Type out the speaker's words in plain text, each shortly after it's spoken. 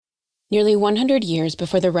Nearly 100 years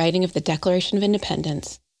before the writing of the Declaration of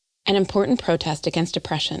Independence, an important protest against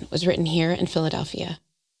oppression was written here in Philadelphia.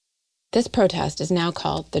 This protest is now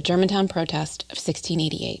called the Germantown Protest of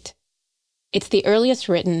 1688. It's the earliest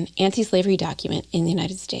written anti-slavery document in the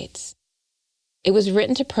United States. It was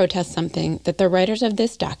written to protest something that the writers of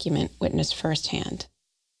this document witnessed firsthand: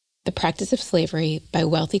 the practice of slavery by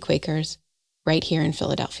wealthy Quakers right here in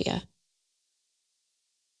Philadelphia.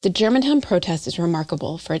 The Germantown protest is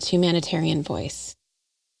remarkable for its humanitarian voice.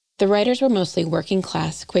 The writers were mostly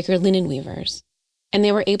working-class Quaker linen weavers, and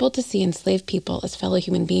they were able to see enslaved people as fellow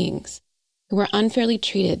human beings who were unfairly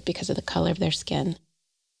treated because of the color of their skin.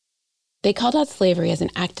 They called out slavery as an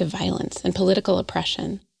act of violence and political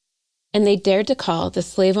oppression, and they dared to call the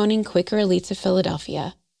slave-owning Quaker elites of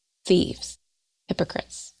Philadelphia thieves,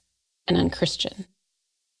 hypocrites, and unchristian.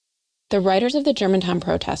 The writers of the Germantown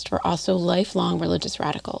protest were also lifelong religious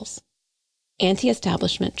radicals,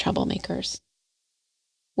 anti-establishment troublemakers.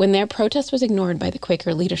 When their protest was ignored by the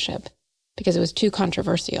Quaker leadership because it was too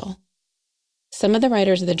controversial, some of the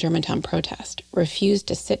writers of the Germantown protest refused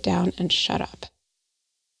to sit down and shut up.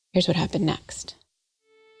 Here's what happened next.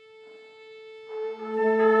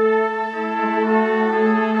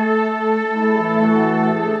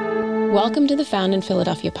 Welcome to the Found in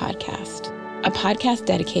Philadelphia podcast, a podcast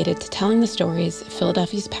dedicated to telling the stories of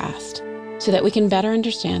Philadelphia's past so that we can better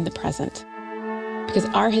understand the present, because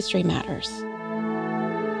our history matters.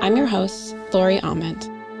 I'm your host, Lori Ament.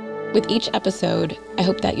 With each episode, I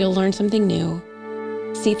hope that you'll learn something new,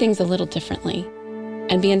 see things a little differently,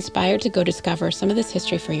 and be inspired to go discover some of this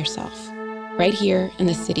history for yourself, right here in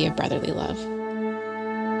the city of brotherly love.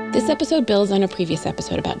 This episode builds on a previous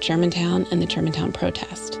episode about Germantown and the Germantown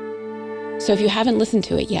protest. So if you haven't listened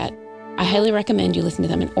to it yet, I highly recommend you listen to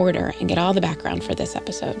them in order and get all the background for this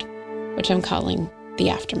episode, which I'm calling The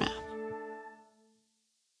Aftermath.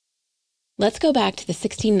 Let's go back to the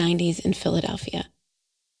 1690s in Philadelphia.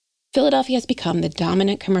 Philadelphia has become the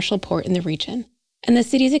dominant commercial port in the region, and the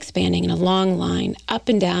city is expanding in a long line up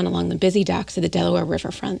and down along the busy docks of the Delaware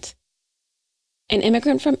riverfront. An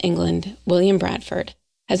immigrant from England, William Bradford,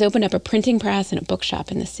 has opened up a printing press and a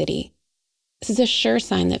bookshop in the city. This is a sure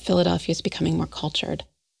sign that Philadelphia is becoming more cultured,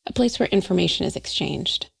 a place where information is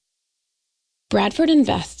exchanged. Bradford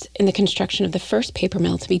invests in the construction of the first paper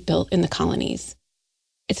mill to be built in the colonies.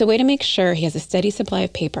 It's a way to make sure he has a steady supply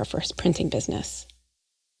of paper for his printing business.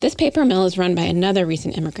 This paper mill is run by another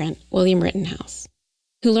recent immigrant, William Rittenhouse,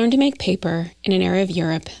 who learned to make paper in an area of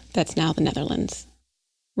Europe that's now the Netherlands.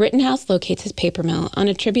 Rittenhouse locates his paper mill on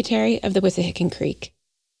a tributary of the Wissahickon Creek,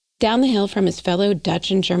 down the hill from his fellow Dutch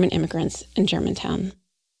and German immigrants in Germantown.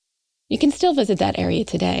 You can still visit that area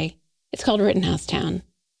today. It's called Rittenhouse Town,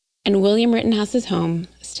 and William Rittenhouse's home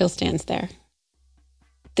still stands there.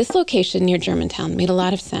 This location near Germantown made a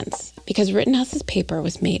lot of sense because Rittenhouse's paper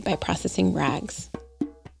was made by processing rags.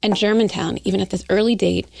 And Germantown, even at this early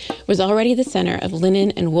date, was already the center of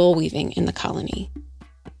linen and wool weaving in the colony.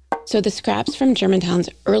 So the scraps from Germantown's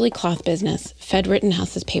early cloth business fed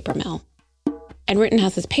Rittenhouse's paper mill. And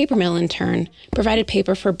Rittenhouse's paper mill, in turn, provided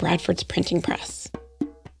paper for Bradford's printing press.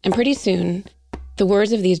 And pretty soon, the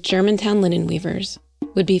words of these Germantown linen weavers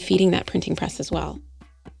would be feeding that printing press as well.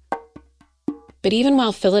 But even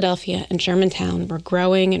while Philadelphia and Germantown were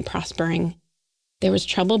growing and prospering, there was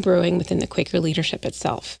trouble brewing within the Quaker leadership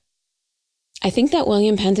itself. I think that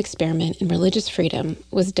William Penn's experiment in religious freedom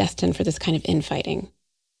was destined for this kind of infighting.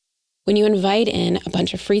 When you invite in a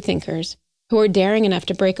bunch of freethinkers who are daring enough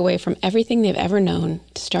to break away from everything they've ever known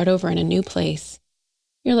to start over in a new place,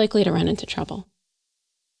 you're likely to run into trouble.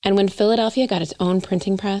 And when Philadelphia got its own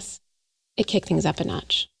printing press, it kicked things up a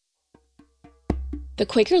notch. The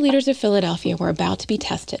Quaker leaders of Philadelphia were about to be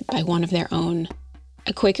tested by one of their own,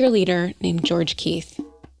 a Quaker leader named George Keith,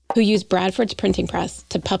 who used Bradford's printing press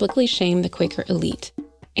to publicly shame the Quaker elite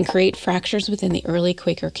and create fractures within the early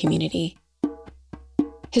Quaker community.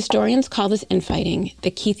 Historians call this infighting the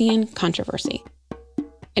Keithian controversy.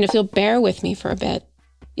 And if you'll bear with me for a bit,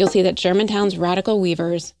 you'll see that Germantown's radical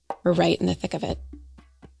weavers were right in the thick of it.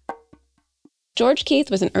 George Keith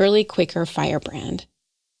was an early Quaker firebrand.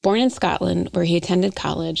 Born in Scotland, where he attended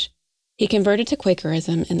college, he converted to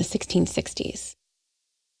Quakerism in the 1660s.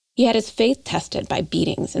 He had his faith tested by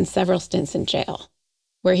beatings and several stints in jail,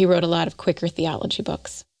 where he wrote a lot of Quaker theology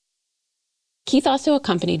books. Keith also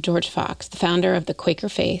accompanied George Fox, the founder of the Quaker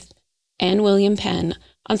faith, and William Penn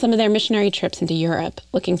on some of their missionary trips into Europe,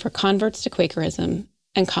 looking for converts to Quakerism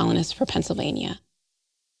and colonists for Pennsylvania.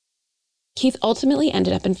 Keith ultimately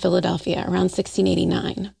ended up in Philadelphia around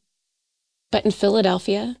 1689. But in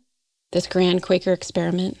Philadelphia, this grand Quaker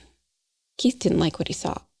experiment, Keith didn't like what he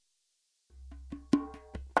saw.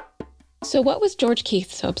 So what was George Keith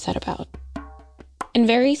so upset about? In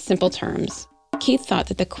very simple terms, Keith thought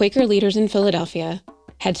that the Quaker leaders in Philadelphia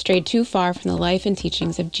had strayed too far from the life and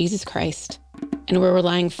teachings of Jesus Christ and were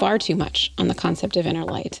relying far too much on the concept of inner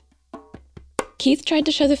light. Keith tried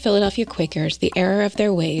to show the Philadelphia Quakers the error of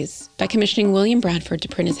their ways by commissioning William Bradford to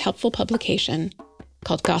print his helpful publication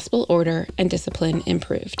called Gospel Order and Discipline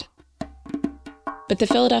Improved. But the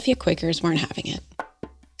Philadelphia Quakers weren't having it.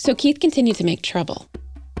 So Keith continued to make trouble.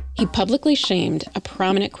 He publicly shamed a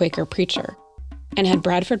prominent Quaker preacher and had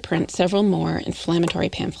Bradford print several more inflammatory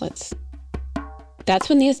pamphlets. That's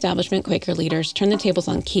when the establishment Quaker leaders turned the tables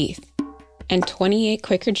on Keith, and 28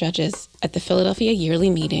 Quaker judges at the Philadelphia Yearly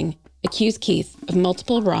Meeting accused Keith of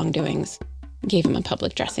multiple wrongdoings and gave him a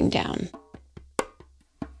public dressing down.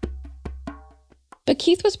 But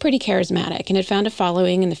Keith was pretty charismatic and had found a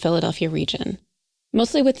following in the Philadelphia region,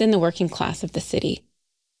 mostly within the working class of the city.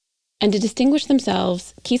 And to distinguish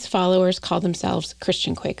themselves, Keith's followers called themselves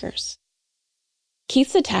Christian Quakers.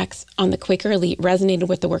 Keith's attacks on the Quaker elite resonated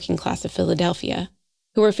with the working class of Philadelphia,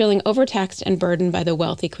 who were feeling overtaxed and burdened by the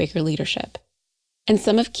wealthy Quaker leadership. And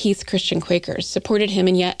some of Keith's Christian Quakers supported him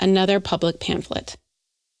in yet another public pamphlet.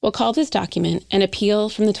 We'll call this document an appeal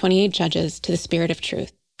from the 28 judges to the spirit of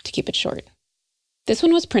truth, to keep it short. This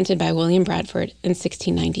one was printed by William Bradford in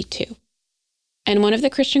 1692. And one of the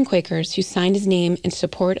Christian Quakers who signed his name in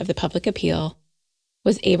support of the public appeal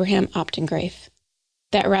was Abraham Optengrafe,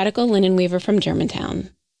 that radical linen weaver from Germantown,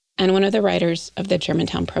 and one of the writers of the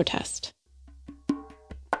Germantown protest.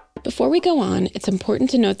 Before we go on, it's important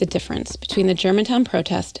to note the difference between the Germantown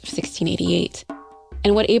protest of 1688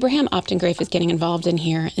 and what Abraham Optengrafe is getting involved in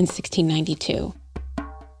here in 1692.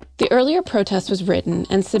 The earlier protest was written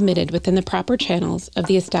and submitted within the proper channels of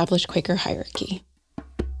the established Quaker hierarchy.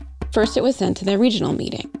 First, it was sent to their regional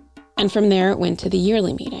meeting, and from there it went to the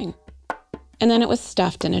yearly meeting. And then it was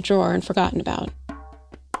stuffed in a drawer and forgotten about.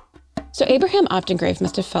 So Abraham Optengrafe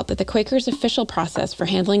must have felt that the Quakers' official process for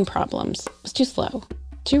handling problems was too slow,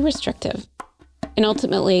 too restrictive, and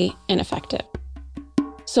ultimately ineffective.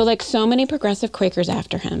 So like so many progressive Quakers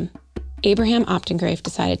after him, Abraham Optengrafe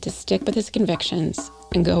decided to stick with his convictions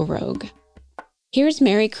and go rogue. Here's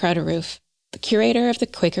Mary Crowderoof, the curator of the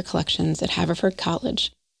Quaker collections at Haverford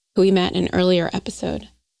College, who we met in an earlier episode.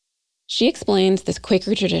 She explains this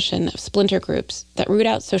Quaker tradition of splinter groups that root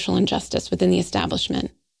out social injustice within the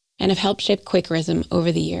establishment and have helped shape Quakerism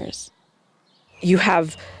over the years. You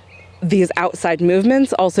have these outside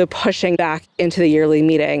movements also pushing back into the yearly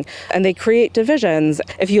meeting, and they create divisions.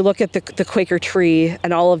 If you look at the Quaker tree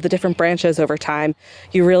and all of the different branches over time,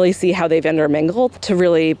 you really see how they've intermingled to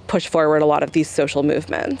really push forward a lot of these social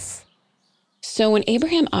movements. So when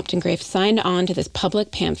Abraham Optengrafe signed on to this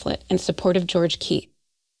public pamphlet in support of George Keith,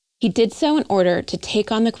 he did so in order to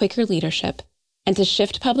take on the Quaker leadership and to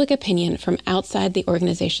shift public opinion from outside the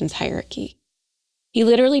organization's hierarchy. He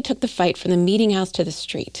literally took the fight from the meeting house to the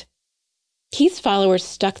street. Keith's followers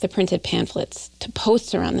stuck the printed pamphlets to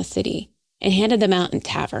posts around the city and handed them out in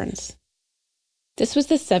taverns. This was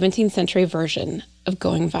the 17th century version of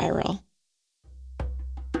going viral.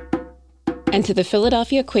 And to the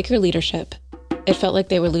Philadelphia Quaker leadership, it felt like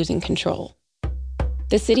they were losing control.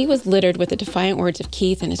 The city was littered with the defiant words of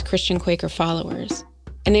Keith and his Christian Quaker followers,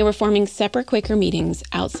 and they were forming separate Quaker meetings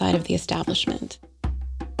outside of the establishment.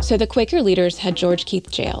 So the Quaker leaders had George Keith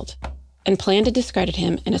jailed and planned to discredit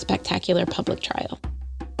him in a spectacular public trial.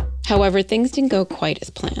 However, things didn't go quite as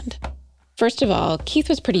planned. First of all, Keith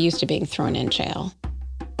was pretty used to being thrown in jail,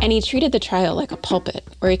 and he treated the trial like a pulpit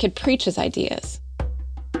where he could preach his ideas.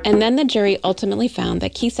 And then the jury ultimately found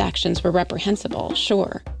that Keith's actions were reprehensible,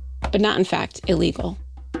 sure, but not in fact illegal.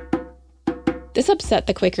 This upset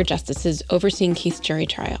the Quaker justices overseeing Keith's jury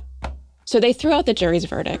trial, so they threw out the jury's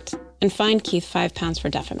verdict and fined Keith £5 for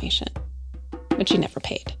defamation, which he never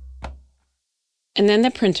paid. And then the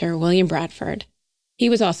printer, William Bradford, he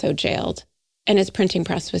was also jailed, and his printing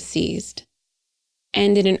press was seized.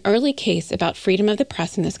 And in an early case about freedom of the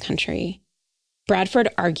press in this country, Bradford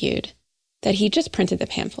argued that he just printed the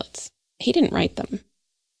pamphlets. He didn't write them.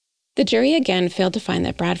 The jury again failed to find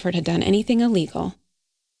that Bradford had done anything illegal.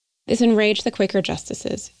 This enraged the Quaker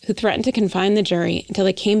justices, who threatened to confine the jury until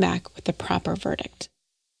they came back with the proper verdict,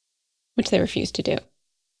 which they refused to do.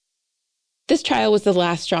 This trial was the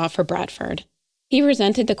last straw for Bradford. He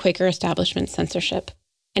resented the Quaker establishment's censorship,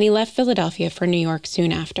 and he left Philadelphia for New York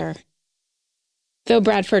soon after. Though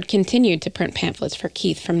Bradford continued to print pamphlets for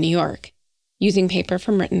Keith from New York, using paper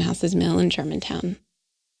from Rittenhouse's mill in Germantown.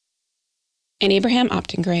 And Abraham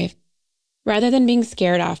Optengrafe, rather than being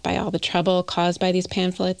scared off by all the trouble caused by these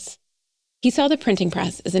pamphlets, he saw the printing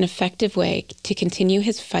press as an effective way to continue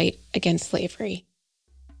his fight against slavery.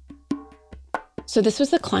 So this was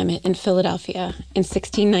the climate in Philadelphia in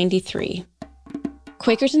 1693.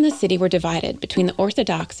 Quakers in the city were divided between the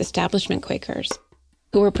Orthodox establishment Quakers,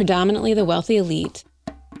 who were predominantly the wealthy elite,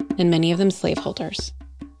 and many of them slaveholders.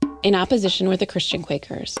 In opposition were the Christian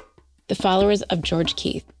Quakers, the followers of George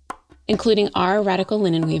Keith, including our radical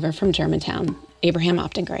linen weaver from Germantown, Abraham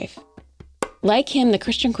Optengrave. Like him, the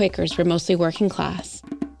Christian Quakers were mostly working class,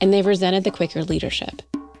 and they resented the Quaker leadership,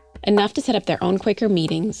 enough to set up their own Quaker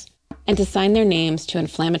meetings and to sign their names to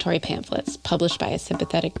inflammatory pamphlets published by a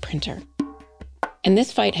sympathetic printer. And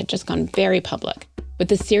this fight had just gone very public,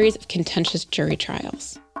 with a series of contentious jury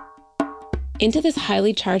trials. Into this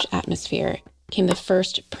highly charged atmosphere came the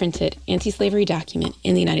first printed anti-slavery document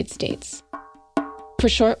in the United States. For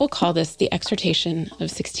short, we'll call this the Exhortation of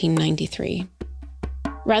 1693.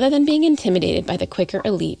 Rather than being intimidated by the Quaker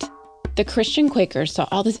elite, the Christian Quakers saw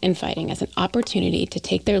all this infighting as an opportunity to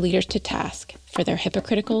take their leaders to task for their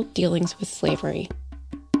hypocritical dealings with slavery.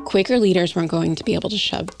 Quaker leaders weren't going to be able to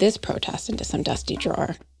shove this protest into some dusty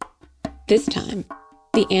drawer. This time,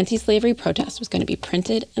 the anti-slavery protest was going to be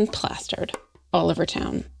printed and plastered all over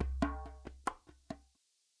town.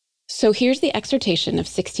 So here's the Exhortation of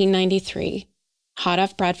 1693, hot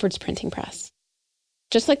off Bradford's printing press.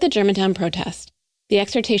 Just like the Germantown protest, the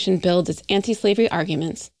Exhortation builds its anti-slavery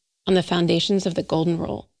arguments on the foundations of the Golden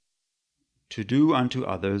Rule. To do unto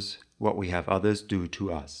others what we have others do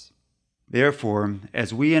to us. Therefore,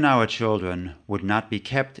 as we and our children would not be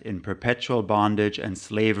kept in perpetual bondage and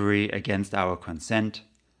slavery against our consent,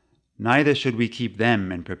 neither should we keep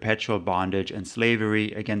them in perpetual bondage and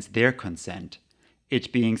slavery against their consent,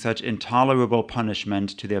 it being such intolerable punishment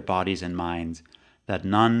to their bodies and minds, that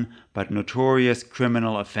none but notorious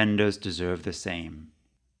criminal offenders deserve the same.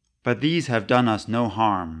 But these have done us no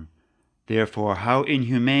harm. Therefore, how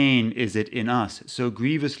inhumane is it in us so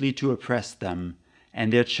grievously to oppress them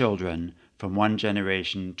and their children from one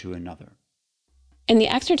generation to another. And the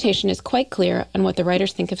Exhortation is quite clear on what the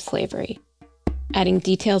writers think of slavery, adding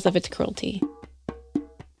details of its cruelty.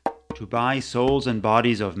 To buy souls and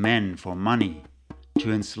bodies of men for money,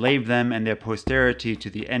 to enslave them and their posterity to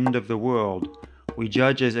the end of the world, we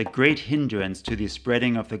judge as a great hindrance to the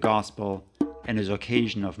spreading of the gospel and as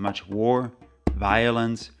occasion of much war,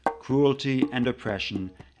 violence, cruelty and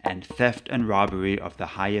oppression, and theft and robbery of the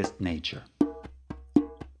highest nature.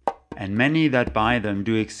 And many that buy them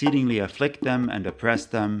do exceedingly afflict them and oppress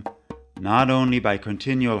them, not only by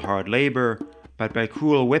continual hard labor, but by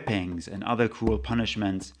cruel whippings and other cruel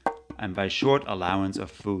punishments, and by short allowance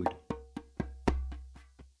of food.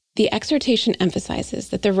 The Exhortation emphasizes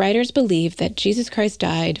that the writers believe that Jesus Christ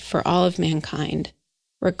died for all of mankind,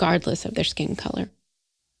 regardless of their skin color.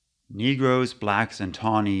 Negroes, blacks, and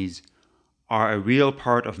tawnies are a real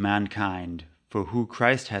part of mankind, for who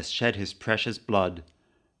Christ has shed his precious blood,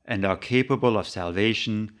 and are capable of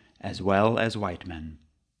salvation as well as white men.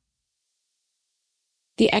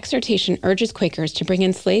 The Exhortation urges Quakers to bring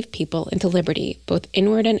enslaved people into liberty, both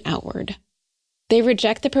inward and outward. They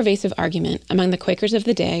reject the pervasive argument among the Quakers of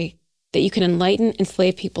the day that you can enlighten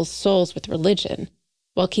enslaved people's souls with religion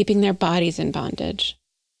while keeping their bodies in bondage.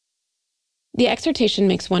 The Exhortation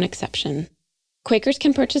makes one exception. Quakers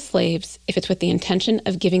can purchase slaves if it's with the intention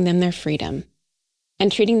of giving them their freedom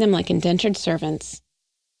and treating them like indentured servants,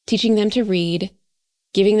 teaching them to read,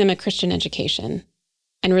 giving them a Christian education,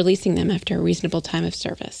 and releasing them after a reasonable time of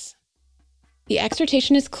service. The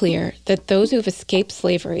Exhortation is clear that those who have escaped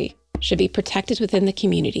slavery should be protected within the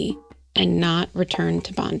community and not returned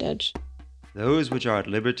to bondage. Those which are at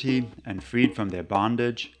liberty and freed from their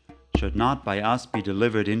bondage should not by us be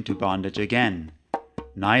delivered into bondage again.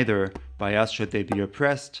 Neither by us should they be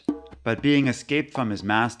oppressed, but being escaped from his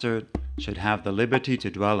master, should have the liberty to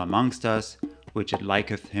dwell amongst us, which it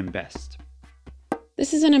liketh him best.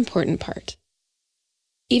 This is an important part.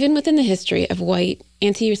 Even within the history of white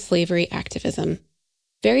anti-slavery activism,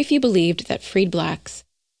 very few believed that freed blacks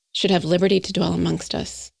should have liberty to dwell amongst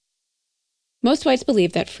us. Most whites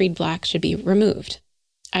believed that freed blacks should be removed,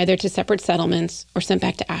 either to separate settlements or sent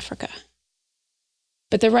back to Africa.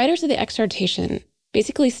 But the writers of the Exhortation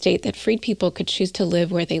basically state that freed people could choose to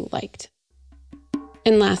live where they liked.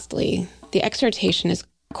 And lastly, the Exhortation is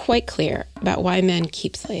quite clear about why men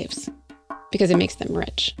keep slaves, because it makes them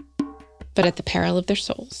rich, but at the peril of their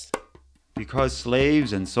souls. Because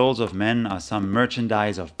slaves and souls of men are some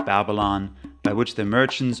merchandise of Babylon, by which the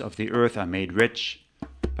merchants of the earth are made rich,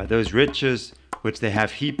 by those riches which they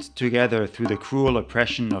have heaped together through the cruel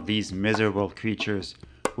oppression of these miserable creatures,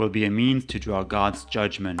 will be a means to draw God's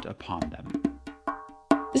judgment upon them.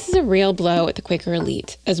 This is a real blow at the Quaker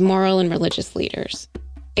elite as moral and religious leaders.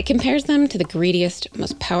 It compares them to the greediest,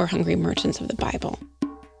 most power-hungry merchants of the Bible.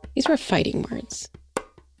 These were fighting words.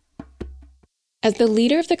 As the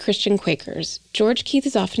leader of the Christian Quakers, George Keith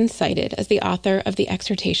is often cited as the author of the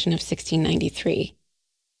Exhortation of 1693.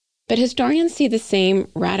 But historians see the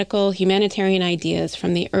same radical humanitarian ideas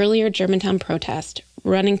from the earlier Germantown protest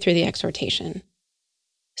running through the exhortation.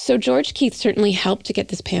 So George Keith certainly helped to get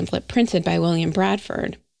this pamphlet printed by William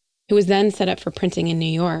Bradford, who was then set up for printing in New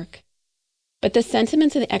York. But the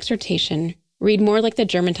sentiments of the exhortation read more like the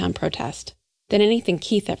Germantown protest than anything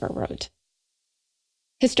Keith ever wrote.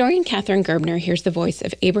 Historian Katharine Gerbner hears the voice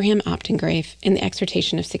of Abraham Optengrave in the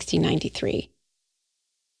Exhortation of 1693.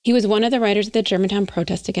 He was one of the writers of the Germantown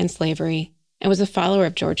protest against slavery and was a follower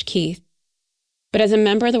of George Keith. But as a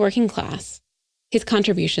member of the working class, his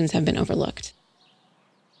contributions have been overlooked.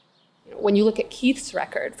 When you look at Keith's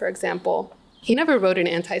record, for example, he never wrote an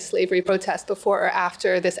anti-slavery protest before or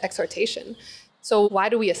after this exhortation. So why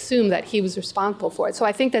do we assume that he was responsible for it? So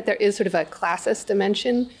I think that there is sort of a classist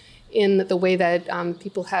dimension in the way that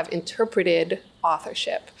people have interpreted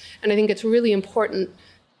authorship. And I think it's really important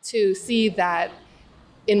to see that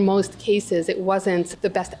in most cases, it wasn't the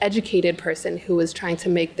best educated person who was trying to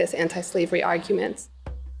make this anti-slavery argument.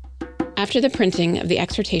 After the printing of the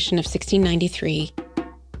Exhortation of 1693,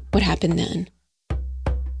 what happened then?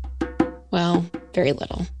 Well, very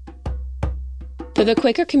little. Though the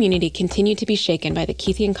Quaker community continued to be shaken by the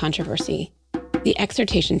Keithian controversy, the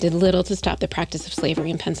exhortation did little to stop the practice of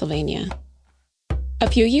slavery in Pennsylvania. A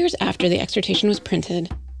few years after the exhortation was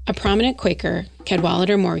printed, a prominent Quaker,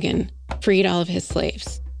 Cadwallader Morgan, freed all of his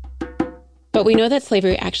slaves. But we know that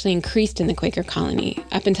slavery actually increased in the Quaker colony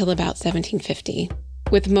up until about 1750,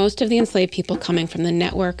 with most of the enslaved people coming from the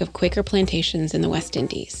network of Quaker plantations in the West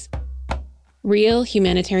Indies. Real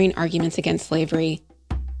humanitarian arguments against slavery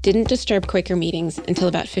didn't disturb Quaker meetings until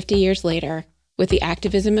about 50 years later, with the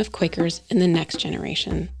activism of Quakers in the next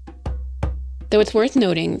generation. Though it's worth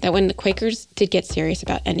noting that when the Quakers did get serious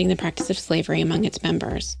about ending the practice of slavery among its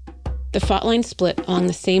members, the fault line split along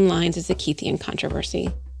the same lines as the Keithian controversy,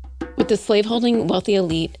 with the slaveholding wealthy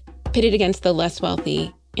elite pitted against the less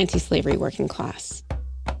wealthy anti-slavery working class.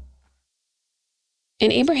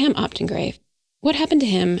 And Abraham Optengrave, what happened to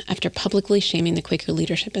him after publicly shaming the Quaker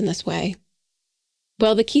leadership in this way?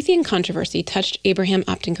 Well, the Keithian controversy touched Abraham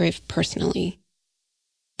Optengrave personally.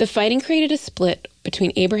 The fighting created a split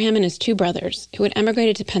between Abraham and his two brothers who had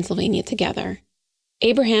emigrated to Pennsylvania together.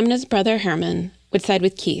 Abraham and his brother Herman would side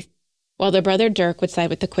with Keith, while their brother Dirk would side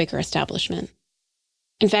with the Quaker establishment.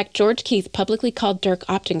 In fact, George Keith publicly called Dirk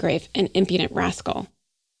Optengrave an impudent rascal,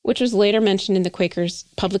 which was later mentioned in the Quakers'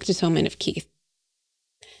 public disownment of Keith.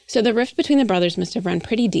 So the rift between the brothers must have run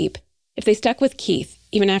pretty deep if they stuck with Keith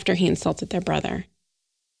even after he insulted their brother.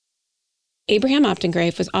 Abraham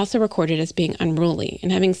Optengrave was also recorded as being unruly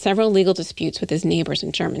and having several legal disputes with his neighbors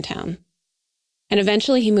in Germantown. And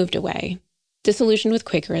eventually he moved away, disillusioned with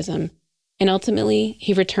Quakerism, and ultimately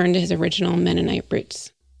he returned to his original Mennonite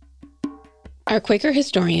roots. Our Quaker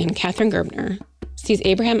historian, Katharine Gerbner, sees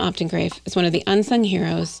Abraham Optengrave as one of the unsung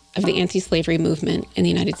heroes of the anti-slavery movement in the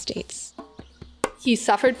United States. He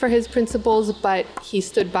suffered for his principles, but he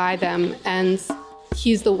stood by them, and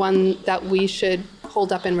he's the one that we should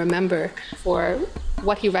hold up and remember for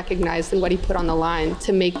what he recognized and what he put on the line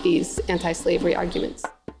to make these anti-slavery arguments.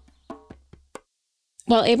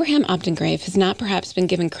 While Abraham Optengrave has not perhaps been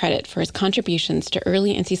given credit for his contributions to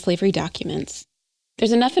early anti-slavery documents,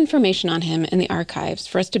 there's enough information on him in the archives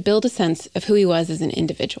for us to build a sense of who he was as an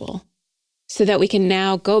individual, so that we can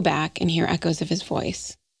now go back and hear echoes of his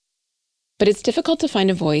voice. But it's difficult to find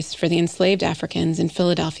a voice for the enslaved Africans in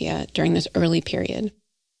Philadelphia during this early period.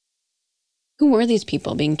 Who were these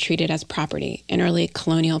people being treated as property in early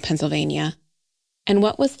colonial Pennsylvania? And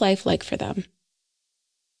what was life like for them?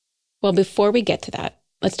 Well, before we get to that,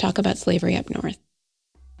 let's talk about slavery up north.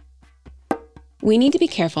 We need to be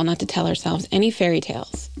careful not to tell ourselves any fairy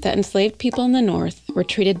tales that enslaved people in the North were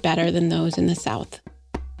treated better than those in the South,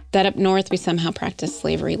 that up north we somehow practiced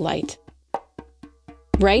slavery light.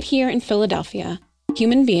 Right here in Philadelphia,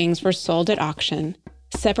 human beings were sold at auction,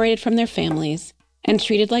 separated from their families, and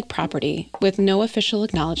treated like property with no official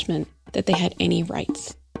acknowledgement that they had any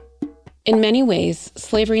rights. In many ways,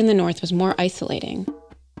 slavery in the North was more isolating.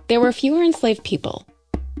 There were fewer enslaved people,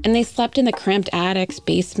 and they slept in the cramped attics,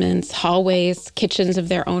 basements, hallways, kitchens of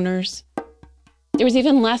their owners. There was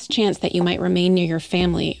even less chance that you might remain near your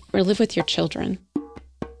family or live with your children.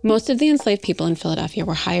 Most of the enslaved people in Philadelphia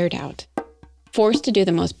were hired out, forced to do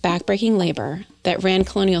the most backbreaking labor that ran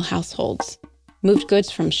colonial households, moved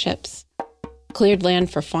goods from ships, cleared land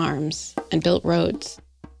for farms, and built roads.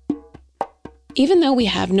 Even though we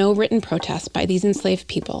have no written protests by these enslaved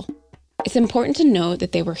people, it's important to know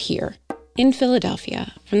that they were here, in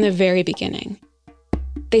Philadelphia from the very beginning.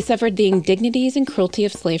 They suffered the indignities and cruelty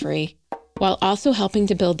of slavery while also helping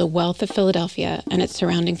to build the wealth of Philadelphia and its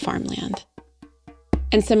surrounding farmland.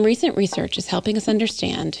 And some recent research is helping us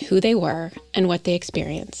understand who they were and what they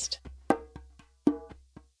experienced.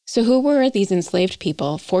 So who were these enslaved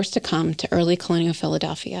people forced to come to early colonial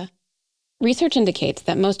Philadelphia? Research indicates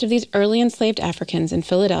that most of these early enslaved Africans in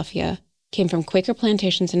Philadelphia came from Quaker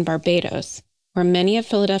plantations in Barbados, where many of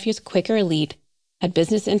Philadelphia's Quaker elite had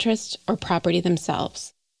business interests or property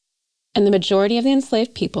themselves. And the majority of the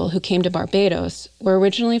enslaved people who came to Barbados were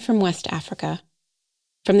originally from West Africa,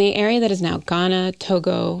 from the area that is now Ghana,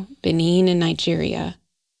 Togo, Benin, and Nigeria.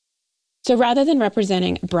 So rather than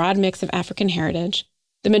representing a broad mix of African heritage,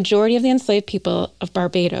 the majority of the enslaved people of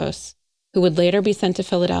Barbados, who would later be sent to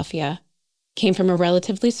Philadelphia, came from a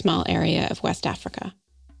relatively small area of West Africa.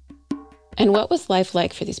 And what was life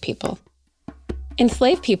like for these people?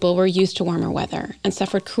 Enslaved people were used to warmer weather and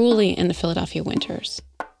suffered cruelly in the Philadelphia winters,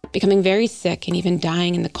 becoming very sick and even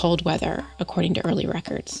dying in the cold weather, according to early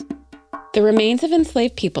records. The remains of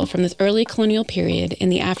enslaved people from this early colonial period in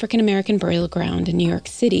the African American burial ground in New York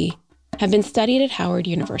City have been studied at Howard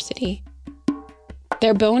University.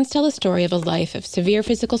 Their bones tell a story of a life of severe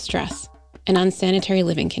physical stress and unsanitary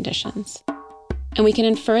living conditions, and we can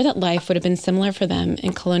infer that life would have been similar for them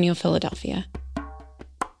in colonial Philadelphia.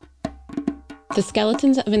 The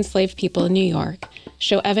skeletons of enslaved people in New York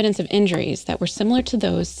show evidence of injuries that were similar to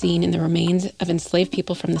those seen in the remains of enslaved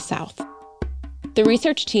people from the South. The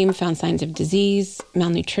research team found signs of disease,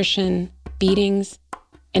 malnutrition, beatings,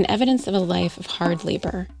 and evidence of a life of hard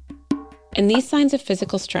labor. And these signs of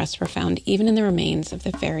physical stress were found even in the remains of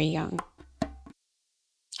the very young.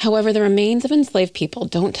 However, the remains of enslaved people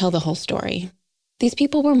don't tell the whole story. These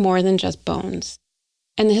people were more than just bones.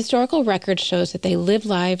 And the historical record shows that they lived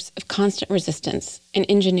lives of constant resistance and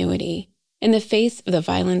ingenuity in the face of the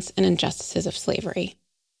violence and injustices of slavery.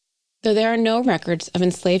 Though there are no records of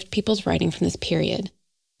enslaved people's writing from this period,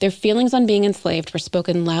 their feelings on being enslaved were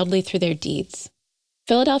spoken loudly through their deeds.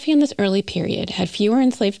 Philadelphia in this early period had fewer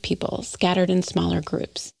enslaved people scattered in smaller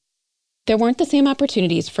groups. There weren't the same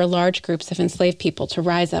opportunities for large groups of enslaved people to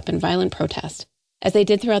rise up in violent protest as they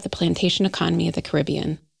did throughout the plantation economy of the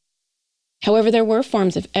Caribbean. However, there were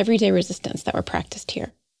forms of everyday resistance that were practiced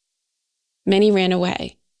here. Many ran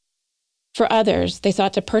away. For others, they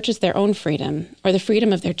sought to purchase their own freedom or the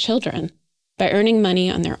freedom of their children by earning money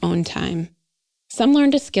on their own time. Some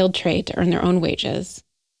learned a skilled trade to earn their own wages.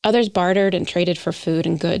 Others bartered and traded for food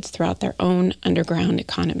and goods throughout their own underground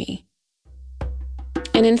economy.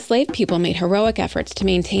 And enslaved people made heroic efforts to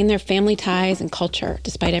maintain their family ties and culture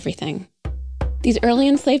despite everything. These early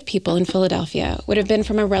enslaved people in Philadelphia would have been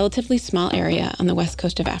from a relatively small area on the west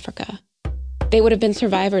coast of Africa. They would have been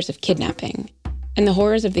survivors of kidnapping and the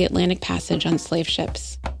horrors of the Atlantic Passage on slave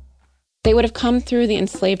ships. They would have come through the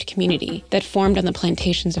enslaved community that formed on the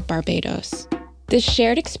plantations of Barbados. This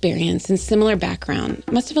shared experience and similar background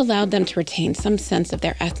must have allowed them to retain some sense of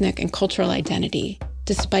their ethnic and cultural identity,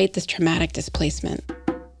 despite this traumatic displacement.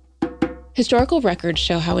 Historical records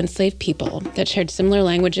show how enslaved people that shared similar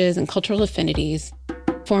languages and cultural affinities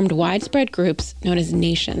formed widespread groups known as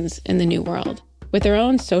nations in the New World, with their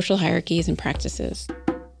own social hierarchies and practices.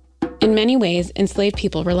 In many ways, enslaved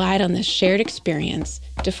people relied on this shared experience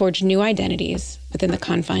to forge new identities within the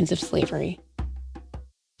confines of slavery.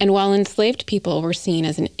 And while enslaved people were seen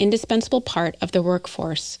as an indispensable part of the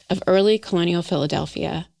workforce of early colonial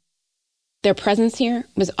Philadelphia, their presence here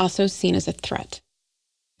was also seen as a threat.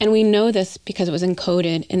 And we know this because it was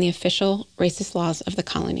encoded in the official racist laws of the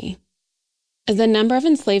colony. As the number of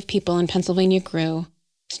enslaved people in Pennsylvania grew,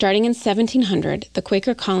 starting in 1700, the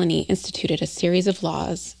Quaker colony instituted a series of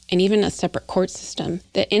laws and even a separate court system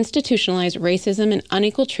that institutionalized racism and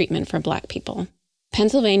unequal treatment for Black people.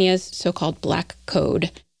 Pennsylvania's so-called Black Code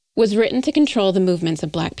was written to control the movements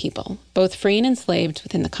of Black people, both free and enslaved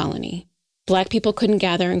within the colony. Black people couldn't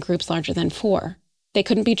gather in groups larger than 4. They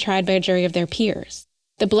couldn't be tried by a jury of their peers.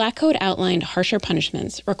 The Black Code outlined harsher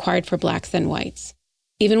punishments required for Blacks than whites,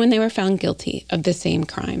 even when they were found guilty of the same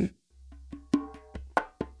crime.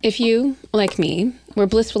 If you, like me, were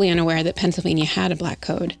blissfully unaware that Pennsylvania had a Black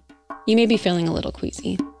Code, you may be feeling a little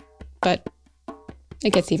queasy. But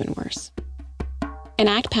it gets even worse. An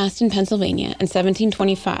act passed in Pennsylvania in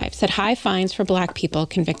 1725 set high fines for Black people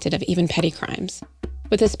convicted of even petty crimes,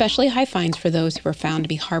 with especially high fines for those who were found to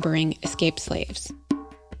be harboring escaped slaves.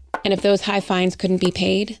 And if those high fines couldn't be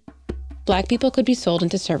paid, Black people could be sold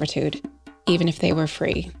into servitude, even if they were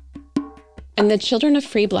free. And the children of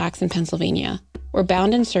free Blacks in Pennsylvania were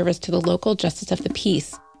bound in service to the local justice of the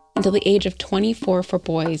peace until the age of 24 for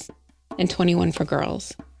boys and 21 for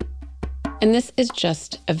girls. And this is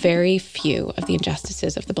just a very few of the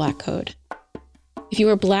injustices of the Black Code. If you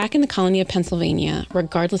were Black in the colony of Pennsylvania,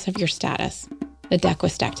 regardless of your status, the deck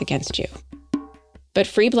was stacked against you. But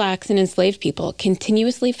free Blacks and enslaved people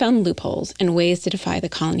continuously found loopholes and ways to defy the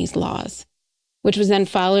colony's laws, which was then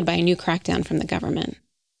followed by a new crackdown from the government.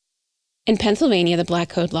 In Pennsylvania, the Black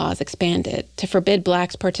Code laws expanded to forbid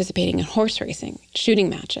Blacks participating in horse racing, shooting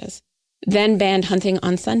matches, then banned hunting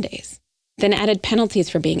on Sundays, then added penalties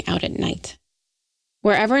for being out at night.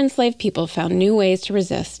 Wherever enslaved people found new ways to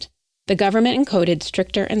resist, the government encoded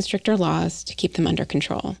stricter and stricter laws to keep them under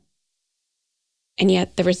control. And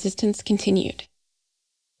yet the resistance continued.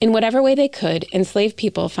 In whatever way they could, enslaved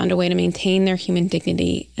people found a way to maintain their human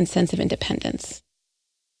dignity and sense of independence.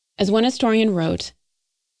 As one historian wrote,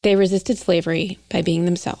 they resisted slavery by being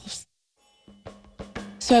themselves.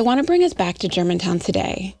 So I want to bring us back to Germantown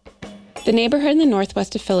today. The neighborhood in the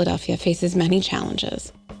northwest of Philadelphia faces many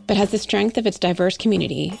challenges, but has the strength of its diverse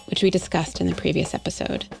community, which we discussed in the previous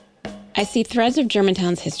episode. I see threads of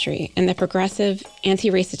Germantown's history in the progressive,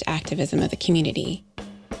 anti-racist activism of the community,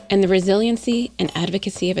 and the resiliency and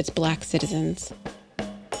advocacy of its Black citizens.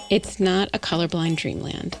 It's not a colorblind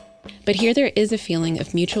dreamland, but here there is a feeling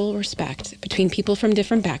of mutual respect between people from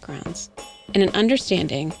different backgrounds, and an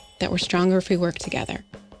understanding that we're stronger if we work together.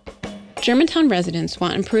 Germantown residents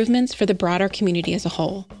want improvements for the broader community as a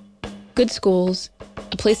whole. Good schools,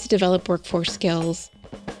 a place to develop workforce skills,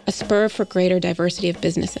 a spur for greater diversity of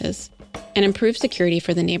businesses, and improved security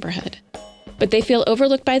for the neighborhood. But they feel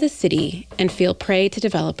overlooked by the city and feel prey to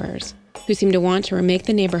developers who seem to want to remake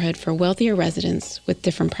the neighborhood for wealthier residents with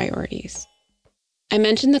different priorities. I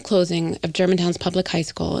mentioned the closing of Germantown's public high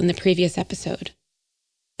school in the previous episode.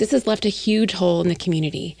 This has left a huge hole in the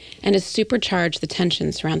community and has supercharged the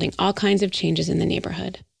tension surrounding all kinds of changes in the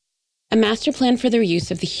neighborhood. A master plan for the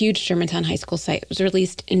use of the huge Germantown High School site was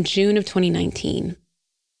released in June of 2019.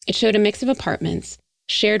 It showed a mix of apartments,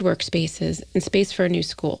 shared workspaces, and space for a new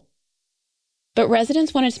school. But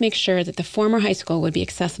residents wanted to make sure that the former high school would be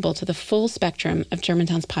accessible to the full spectrum of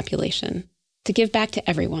Germantown's population, to give back to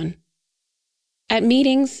everyone. At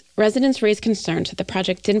meetings, residents raised concerns that the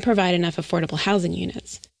project didn't provide enough affordable housing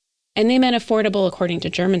units, and they meant affordable according to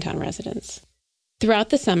Germantown residents. Throughout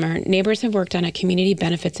the summer, neighbors have worked on a community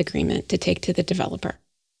benefits agreement to take to the developer.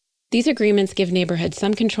 These agreements give neighborhoods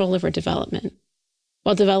some control over development,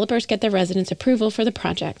 while developers get the residents' approval for the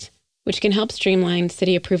project, which can help streamline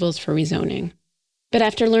city approvals for rezoning. But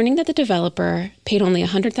after learning that the developer paid only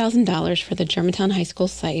 $100,000 for the Germantown High School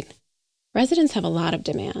site, residents have a lot of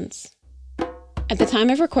demands. At the time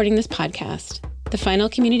of recording this podcast, the final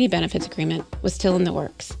community benefits agreement was still in the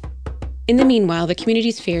works. In the meanwhile, the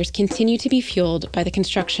community's fears continue to be fueled by the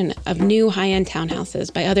construction of new high-end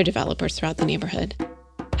townhouses by other developers throughout the neighborhood,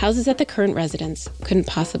 houses that the current residents couldn't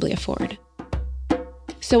possibly afford.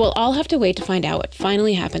 So we'll all have to wait to find out what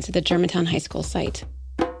finally happens at the Germantown High School site.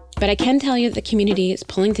 But I can tell you that the community is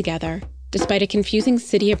pulling together, despite a confusing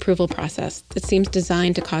city approval process that seems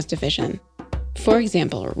designed to cause division. For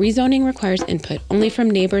example, rezoning requires input only from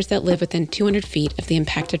neighbors that live within 200 feet of the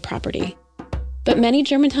impacted property. But many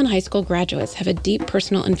Germantown High School graduates have a deep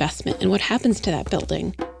personal investment in what happens to that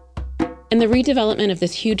building. And the redevelopment of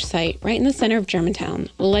this huge site right in the center of Germantown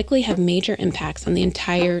will likely have major impacts on the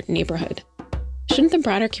entire neighborhood. Shouldn't the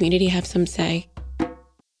broader community have some say?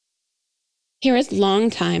 Here is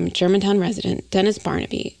longtime Germantown resident Dennis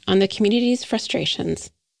Barnaby on the community's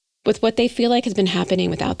frustrations with what they feel like has been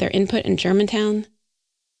happening without their input in Germantown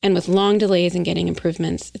and with long delays in getting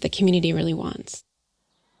improvements that the community really wants.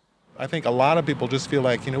 I think a lot of people just feel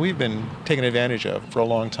like, we've been taken advantage of for a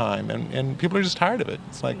long time, and people are just tired of it.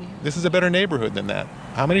 It's like, this is a better neighborhood than that.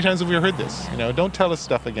 How many times have we heard this? Don't tell us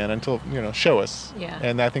stuff again until, show us. Yeah.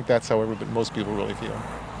 And I think that's how most people really feel.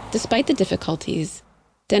 Despite the difficulties,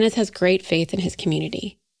 Dennis has great faith in his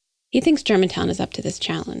community. He thinks Germantown is up to this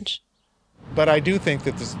challenge. But I do think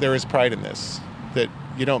that there is pride in this, that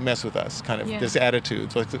you don't mess with us, this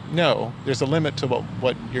attitude. So no, there's a limit to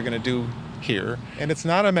what you're going to do here. And it's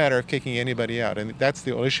not a matter of kicking anybody out. And that's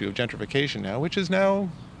the issue of gentrification now, which is now,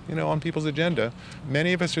 on people's agenda.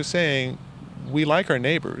 Many of us are saying, we like our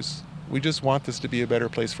neighbors. We just want this to be a better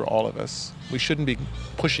place for all of us. We shouldn't be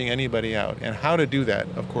pushing anybody out. And how to do that,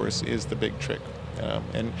 of course, is the big trick.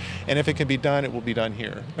 And if it can be done, it will be done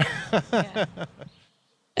here. Yeah.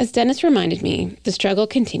 As Dennis reminded me, the struggle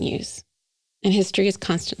continues, and history is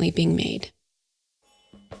constantly being made.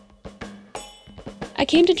 I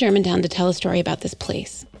came to Germantown to tell a story about this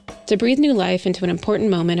place, to breathe new life into an important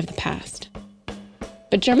moment of the past.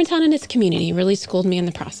 But Germantown and its community really schooled me in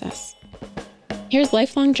the process. Here's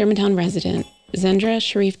lifelong Germantown resident Zendra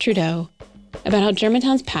Sharif Trudeau about how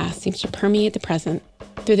Germantown's past seems to permeate the present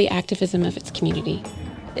through the activism of its community.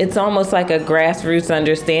 It's almost like a grassroots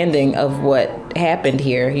understanding of what happened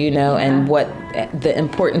here, and what the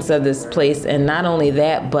importance of this place. And not only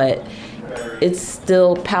that, but it's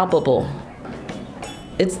still palpable.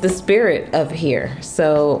 It's the spirit of here.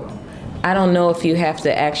 So I don't know if you have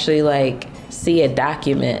to actually see a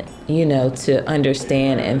document, to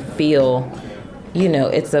understand and feel,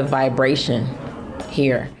 it's a vibration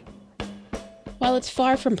here. While it's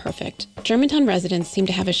far from perfect, Germantown residents seem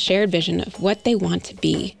to have a shared vision of what they want to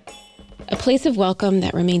be. A place of welcome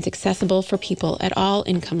that remains accessible for people at all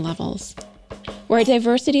income levels. Where a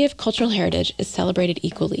diversity of cultural heritage is celebrated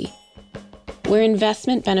equally. Where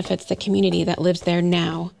investment benefits the community that lives there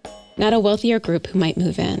now, not a wealthier group who might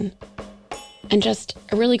move in. And just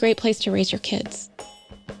a really great place to raise your kids.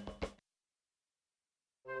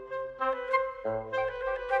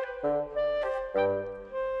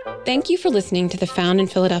 Thank you for listening to the Found in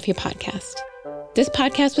Philadelphia podcast. This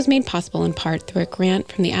podcast was made possible in part through a grant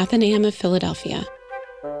from the Athenaeum of Philadelphia.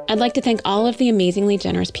 I'd like to thank all of the amazingly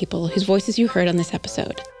generous people whose voices you heard on this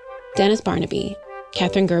episode. Dennis Barnaby,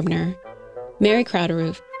 Catherine Gerbner, Mary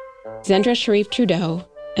Crowderoof, Zendra Sharif Trudeau,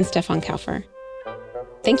 and Stefan Kaufer.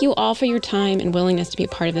 Thank you all for your time and willingness to be a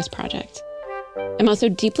part of this project. I'm also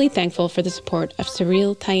deeply thankful for the support of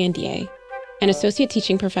Cyril Tayendier, an associate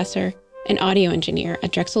teaching professor and audio engineer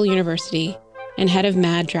at Drexel University and head of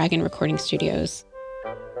Mad Dragon Recording Studios.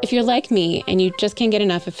 If you're like me and you just can't get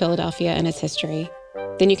enough of Philadelphia and its history,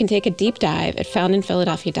 then you can take a deep dive at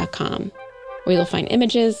foundinphiladelphia.com, where you'll find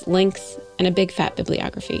images, links, and a big fat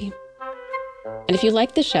bibliography. And if you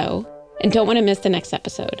like the show and don't want to miss the next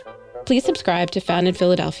episode, please subscribe to Found in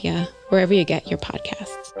Philadelphia wherever you get your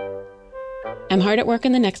podcasts. I'm hard at work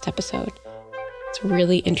on the next episode. It's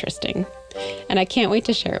really interesting, and I can't wait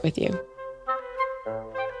to share it with you.